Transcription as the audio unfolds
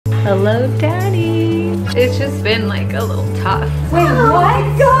Hello, Daddy. It's just been like a little tough. Wait,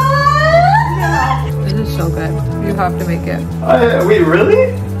 what? God! This is so good. You have to make it. Wait,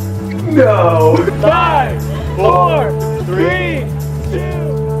 really? No. 5, 4, 3,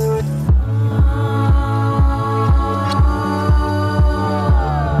 2.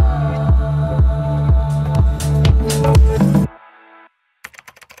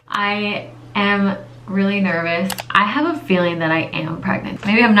 I am really nervous. I have a feeling that I am pregnant.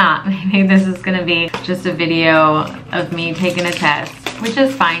 Maybe I'm not. Maybe this is gonna be just a video of me taking a test, which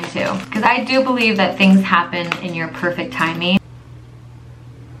is fine too. Because I do believe that things happen in your perfect timing.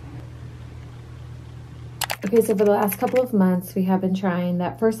 Okay, so for the last couple of months, we have been trying.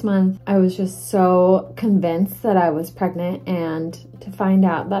 That first month, I was just so convinced that I was pregnant, and to find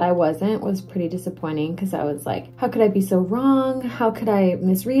out that I wasn't was pretty disappointing because I was like, how could I be so wrong? How could I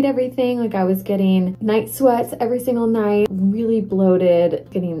misread everything? Like, I was getting night sweats every single night, really bloated,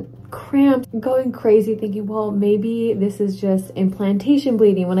 getting cramped, going crazy, thinking, well, maybe this is just implantation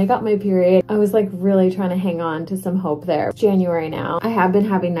bleeding. When I got my period, I was like really trying to hang on to some hope there. January now, I have been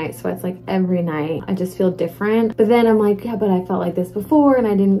having night sweats like every night. I just feel different. But then I'm like, yeah, but I felt like this before and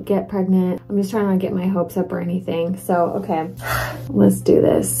I didn't get pregnant. I'm just trying not to get my hopes up or anything. So, okay, let's do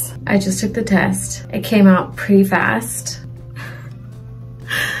this. I just took the test. It came out pretty fast.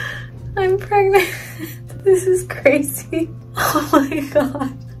 I'm pregnant. This is crazy. Oh my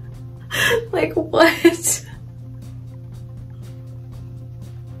God. Like, what?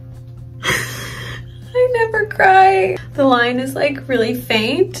 I never cry. The line is like really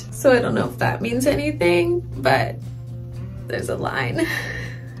faint, so I don't know if that means anything, but there's a line.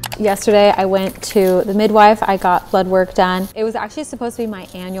 Yesterday, I went to the midwife. I got blood work done. It was actually supposed to be my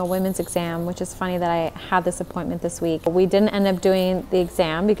annual women's exam, which is funny that I had this appointment this week. We didn't end up doing the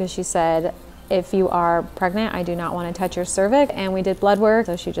exam because she said, if you are pregnant, I do not want to touch your cervix. And we did blood work,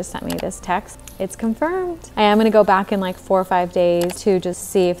 so she just sent me this text. It's confirmed. I am gonna go back in like 4 or 5 days to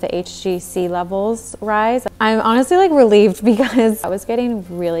just see if the HGC levels rise. I'm honestly like relieved because I was getting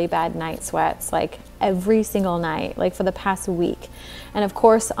really bad night sweats like every single night, like for the past week. And of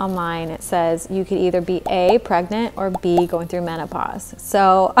course, online it says you could either be A, pregnant, or B, going through menopause.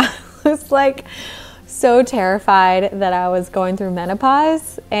 So I was like so terrified that I was going through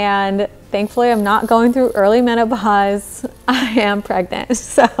menopause, and thankfully I'm not going through early menopause. I am pregnant.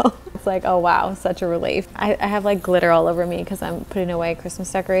 So it's like, oh wow, such a relief. I have like glitter all over me because I'm putting away Christmas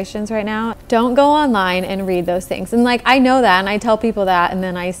decorations right now. Don't go online and read those things. And like, I know that and I tell people that, and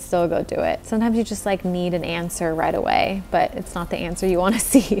then I still go do it. Sometimes you just like need an answer right away, but it's not the answer you want to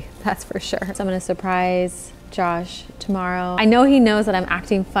see, that's for sure. So I'm gonna surprise Josh tomorrow. I know he knows that I'm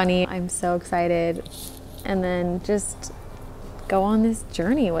acting funny. I'm so excited. And then just go on this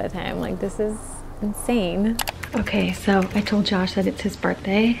journey with him. Like, this is insane. Okay, so I told Josh that it's his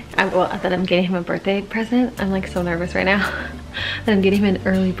birthday. That I'm getting him a birthday present. I'm like so nervous right now that I'm getting him an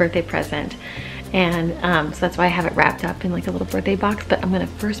early birthday present. And so that's why I have it wrapped up in like a little birthday box. But I'm gonna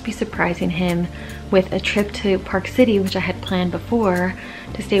first be surprising him with a trip to Park City, which I had planned before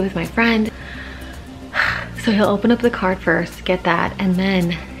to stay with my friend. So he'll open up the card first, get that, and then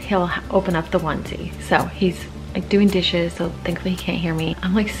he'll open up the onesie. So he's like doing dishes, so thankfully he can't hear me.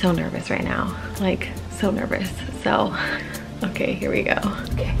 I'm like so nervous right now, like so nervous. So, okay, here we go.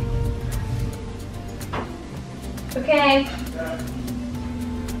 Okay. Okay.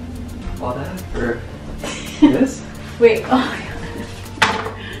 All that for this? Wait, oh my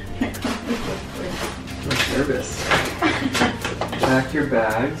God. I'm nervous. Pack your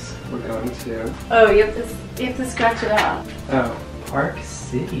bags. We're going to. Oh, you have to scratch it out. Oh, Park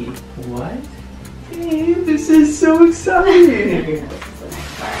City. What? Hey, this is so exciting. This is the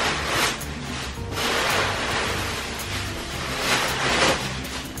next part.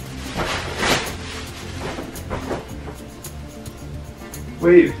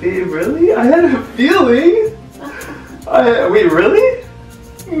 Wait, babe, really? I had a feeling. Wait, really?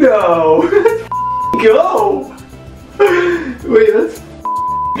 No. Let's go. Wait, let's go.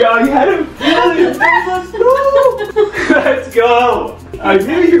 I had a feeling. Let's go. Let's go. I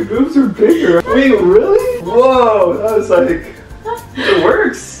knew your boobs were bigger. Wait, really? Whoa, that was like, it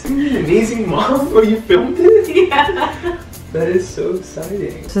works. You're an amazing mom. Oh, you filmed it? Yeah. That is so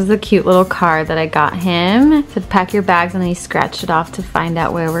exciting. This is the cute little card that I got him. It said pack your bags, and then he scratched it off to find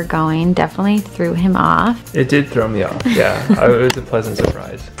out where we're going. Definitely threw him off. It did throw me off, yeah. It was a pleasant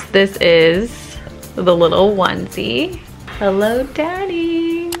surprise. This is the little onesie. Hello,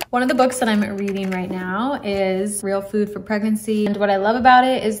 Daddy. One of the books that I'm reading right now is Real Food for Pregnancy. And what I love about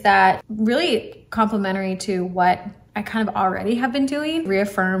it is that really complementary to what I kind of already have been doing.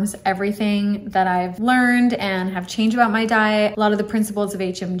 Reaffirms everything that I've learned and have changed about my diet. A lot of the principles of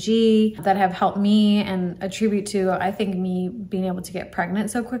HMG that have helped me and attribute to, I think, me being able to get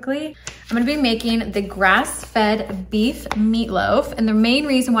pregnant so quickly. I'm gonna be making the grass-fed beef meatloaf. And the main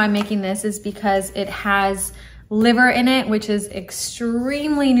reason why I'm making this is because it has liver in it, which is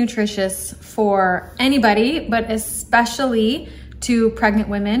extremely nutritious for anybody, but especially to pregnant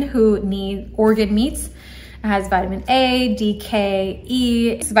women who need organ meats. It has vitamin A, D, K,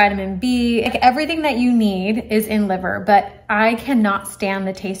 E, vitamin B, like everything that you need is in liver, but I cannot stand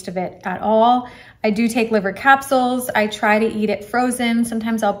the taste of it at all. I do take liver capsules. I try to eat it frozen.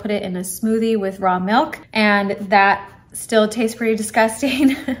 Sometimes I'll put it in a smoothie with raw milk, and that still tastes pretty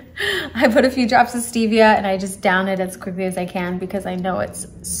disgusting. I put a few drops of stevia and I just down it as quickly as I can because I know it's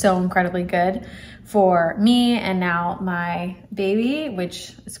so incredibly good for me and now my baby,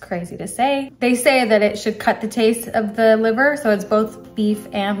 which is crazy to say. They say that it should cut the taste of the liver, so it's both beef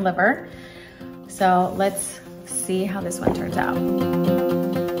and liver. So let's see how this one turns out.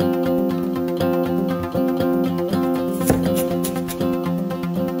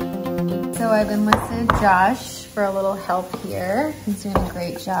 So I've enlisted Josh for a little help here. He's doing a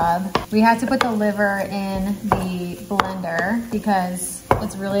great job. We had to put the liver in the blender because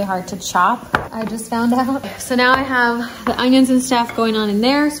it's really hard to chop, I just found out. So now I have the onions and stuff going on in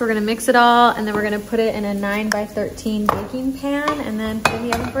there. So we're gonna mix it all and then we're gonna put it in a 9x13 baking pan and then put it in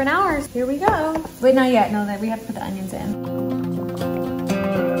the oven for an hour. Here we go. Wait, not yet. No, we have to put the onions in.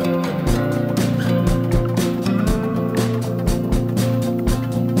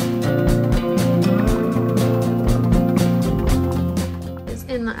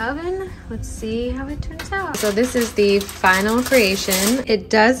 In the oven. Let's see how it turns out. So this is the final creation. It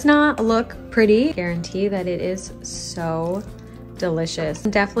does not look pretty. I guarantee that it is so delicious.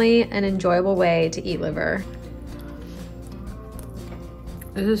 Definitely an enjoyable way to eat liver.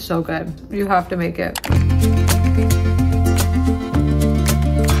 This is so good. You have to make it.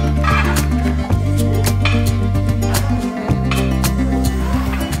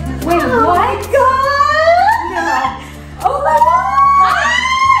 Wait, what? God! No. Oh my God!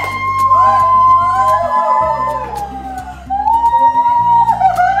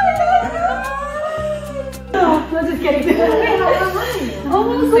 I'm just kidding.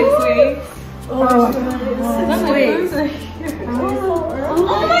 Almost 6 weeks. Oh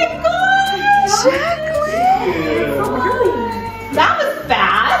my God! Jacquelyn! That was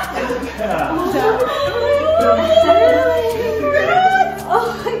fast! Oh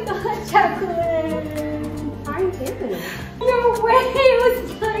my God, Jacquelyn! How are you doing? No way! I was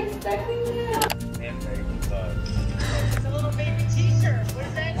not expecting that. It's a little baby t-shirt. What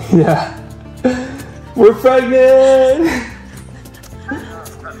is that? Yeah. We're pregnant!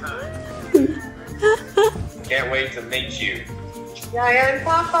 Can't wait to meet you. Yaya and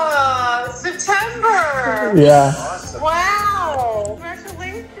Papa, September! Yeah. Awesome. Wow!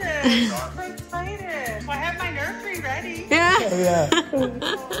 Congratulations! I'm so excited. I have my nursery ready. Yeah.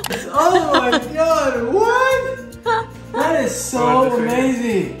 Oh my God, what? That is so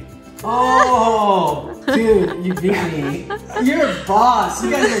amazing. Oh, dude, you beat me. You're a boss.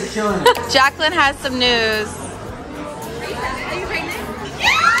 You guys are killing it. Jacquelyn has some news. Are you pregnant?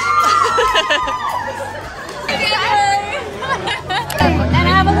 And I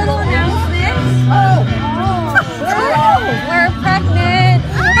have a little announcement. We're pregnant.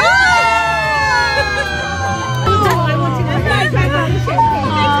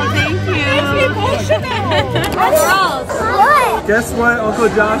 Guess what Uncle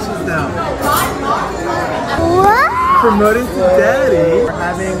Josh is now? What? Promoted to daddy. We're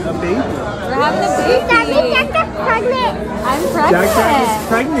having a baby. We're having a baby. Jack's pregnant. I'm pregnant. Jack is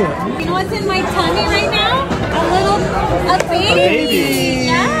pregnant. You know what's in my tummy right now? A baby. Baby.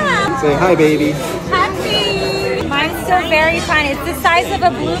 Yeah. Say hi, baby. Happy. Mine's still very tiny. It's the size of a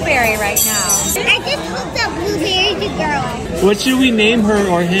blueberry right now. I just hooked up blueberry to girl. What should we name her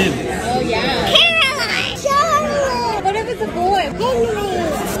or him? Caroline. Charlotte. What if it's a boy?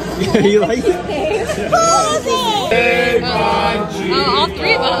 Henry. You like it? Bobby. All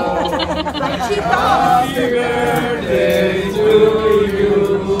three of them. Happy birthday to you.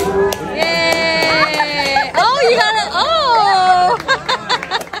 Yay! Oh, you got it! Oh!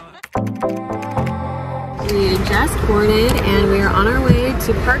 We just boarded and we are on our way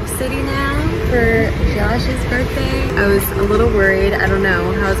to Park City now for Josh's birthday. I was a little worried. I don't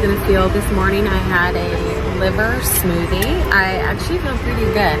know how I was gonna feel this morning. I had a liver smoothie. I actually feel pretty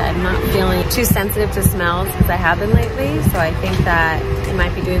good. I'm not feeling too sensitive to smells because I have been lately, so I think that it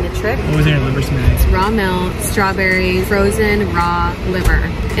might be doing the trick. What was in your liver smoothie? It's raw milk, strawberries, frozen raw liver,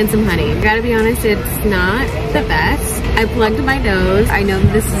 and some honey. I gotta be honest, it's not the best. I plugged my nose. I know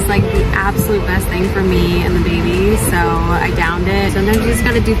that this is like the absolute best thing for me and the baby, so I downed it. Sometimes you just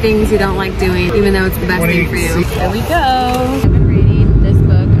gotta do things you don't like doing, even though it's the best thing for you. There we go. I've been reading this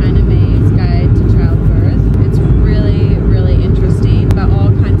book, Ina May's Guide to Childbirth. It's really, really interesting about all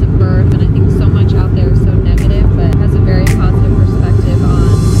kinds of birth, and I think so much out there is so negative, but it has a very positive perspective on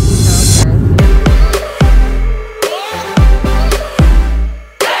childbirth.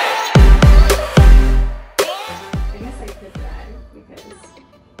 I guess I could drive because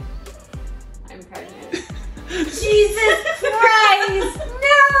I'm pregnant. Jesus Christ!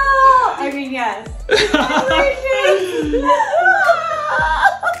 No! I mean, yes.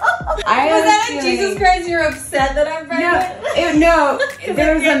 Was that feeling... Jesus Christ, you're upset that I'm pregnant? No,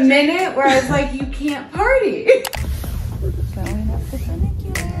 there was a minute where I was like, you can't party. Going up the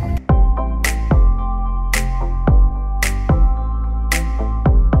funicular.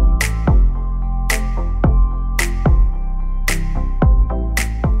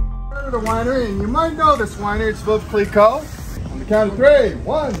 The winery, and you might know this winery. It's Veuve Clicquot. On the count of 3,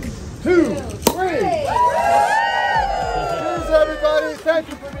 1, 2, 3. Cheers, everybody! Thank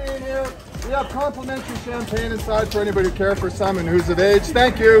you for being here. We have complimentary champagne inside for anybody who cares for some and who's of age.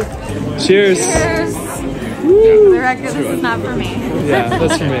 Thank you. Cheers. Cheers. For the record, this is not for me. Yeah,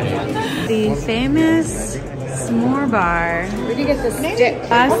 that's for me. The famous s'more bar. Where'd you get this stick?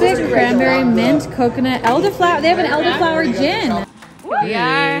 Classic cranberry mint coconut elderflower. They have an elderflower gin. We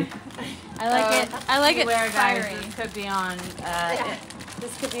are. I like it. I like it. Fiery. This could be on.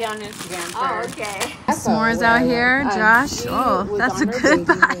 This could be on Instagram. Oh, okay. S'mores out here, Josh. Oh, that's a good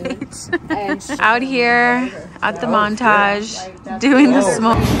bite. Out here at the Montage, doing the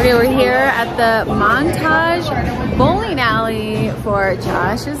s'more. Okay, we're here at the Montage bowling alley for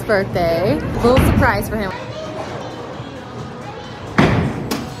Josh's birthday. Little surprise for him.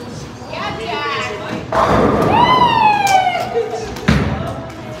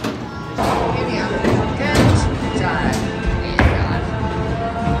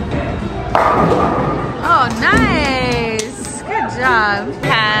 Oh, nice. Good job.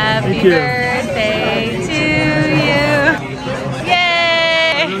 Happy birthday to you.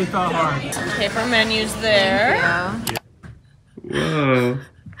 Yay. It really felt hard. Paper menus there. Whoa.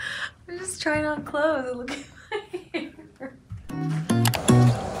 I'm just trying on clothes and look at my hair.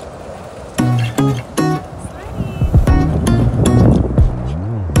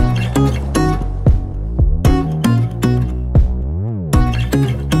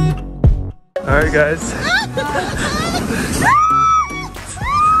 All right, guys.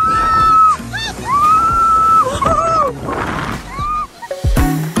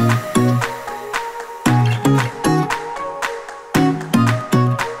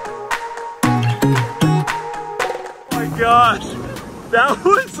 Oh my gosh, that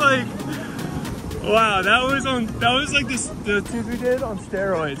was like, wow, that was like this, the things we did on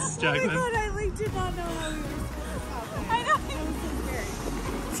steroids, Jacquelyn. Oh my God, I like did not know how we were supposed to stop it. I know. That was so scary.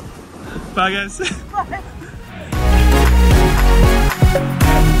 Bye, guys. Bye.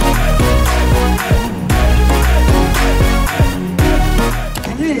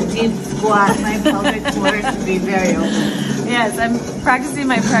 I'm doing a deep squat. My pelvic floor should be very open. Yes, I'm practicing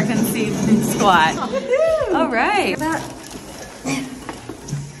my pregnancy squat. All right.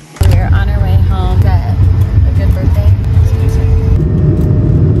 We're on our way home. Is that a good birthday?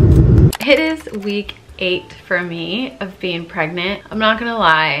 It is week 8 for me of being pregnant. I'm not gonna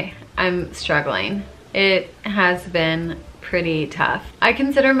lie, I'm struggling. It has been pretty tough. I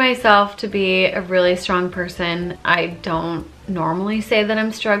consider myself to be a really strong person. I don't normally say that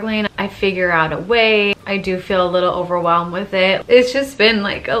I'm struggling. I figure out a way. I do feel a little overwhelmed with it. It's just been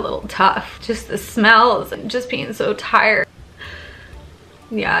like a little tough. Just the smells and just being so tired.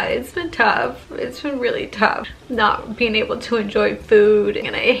 Yeah, it's been tough. It's been really tough not being able to enjoy food,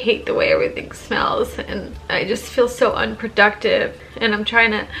 and I hate the way everything smells, and I just feel so unproductive, and I'm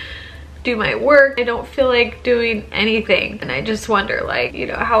trying to do my work. I don't feel like doing anything, and I just wonder, like, you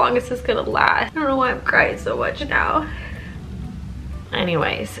know, how long is this gonna last? I don't know why I'm crying so much now.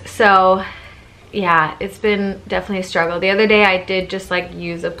 Anyways, so yeah, it's been definitely a struggle. The other day I did just like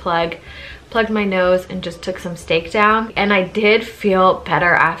use a plugged my nose and just took some steak down, and I did feel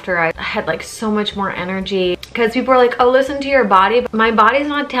better after. I had like so much more energy, because people are like, oh, listen to your body, but my body's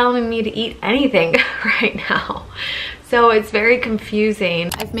not telling me to eat anything right now. So it's very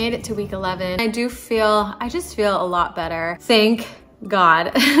confusing. I've made it to week 11. I just feel a lot better. Thank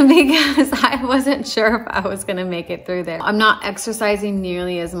God because I wasn't sure if I was gonna make it through there. I'm not exercising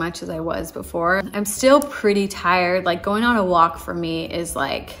nearly as much as I was before. I'm still pretty tired. Like going on a walk for me is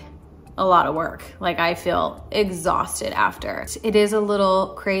like a lot of work. Like I feel exhausted after. It is a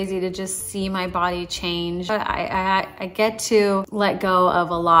little crazy to just see my body change. I get to let go of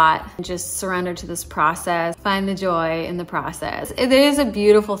a lot and just surrender to this process, find the joy in the process. It is a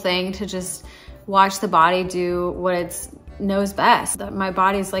beautiful thing to just watch the body do what it knows best. That my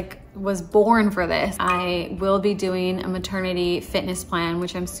body's like was born for this. I will be doing a maternity fitness plan,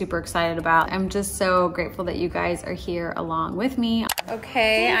 which I'm super excited about. I'm just so grateful that you guys are here along with me.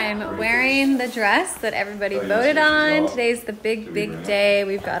 Okay, I'm wearing the dress that everybody voted on. Today's the big day.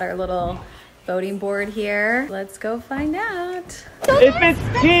 We've got our little voting board here. Let's go find out. If it's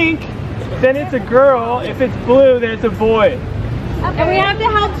pink, then it's a girl. If it's blue, then it's a boy. Okay. And we have to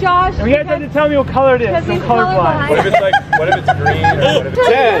help Josh. And we have to tell me what color it is. I'm colorblind. What if it's like, what if it's green? Or what if it's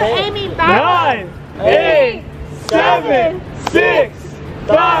 10, 9, 8, 7, 6,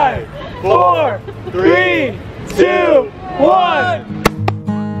 5, 4, 3, 2, 1.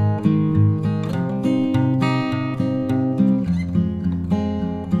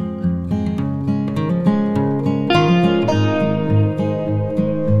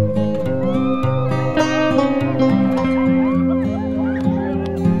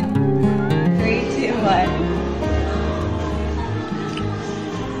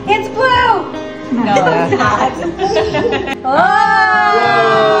 It's blue! No, it's not. Oh!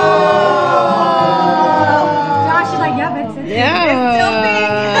 Josh is like, yep, it's still pink.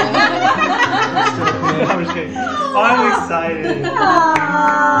 I'm just kidding. I'm excited.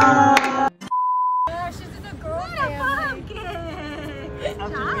 She's in a girl pumpkin.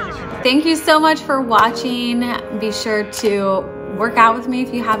 Thank you so much for watching. Be sure to work out with me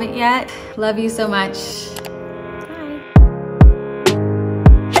if you haven't yet. Love you so much.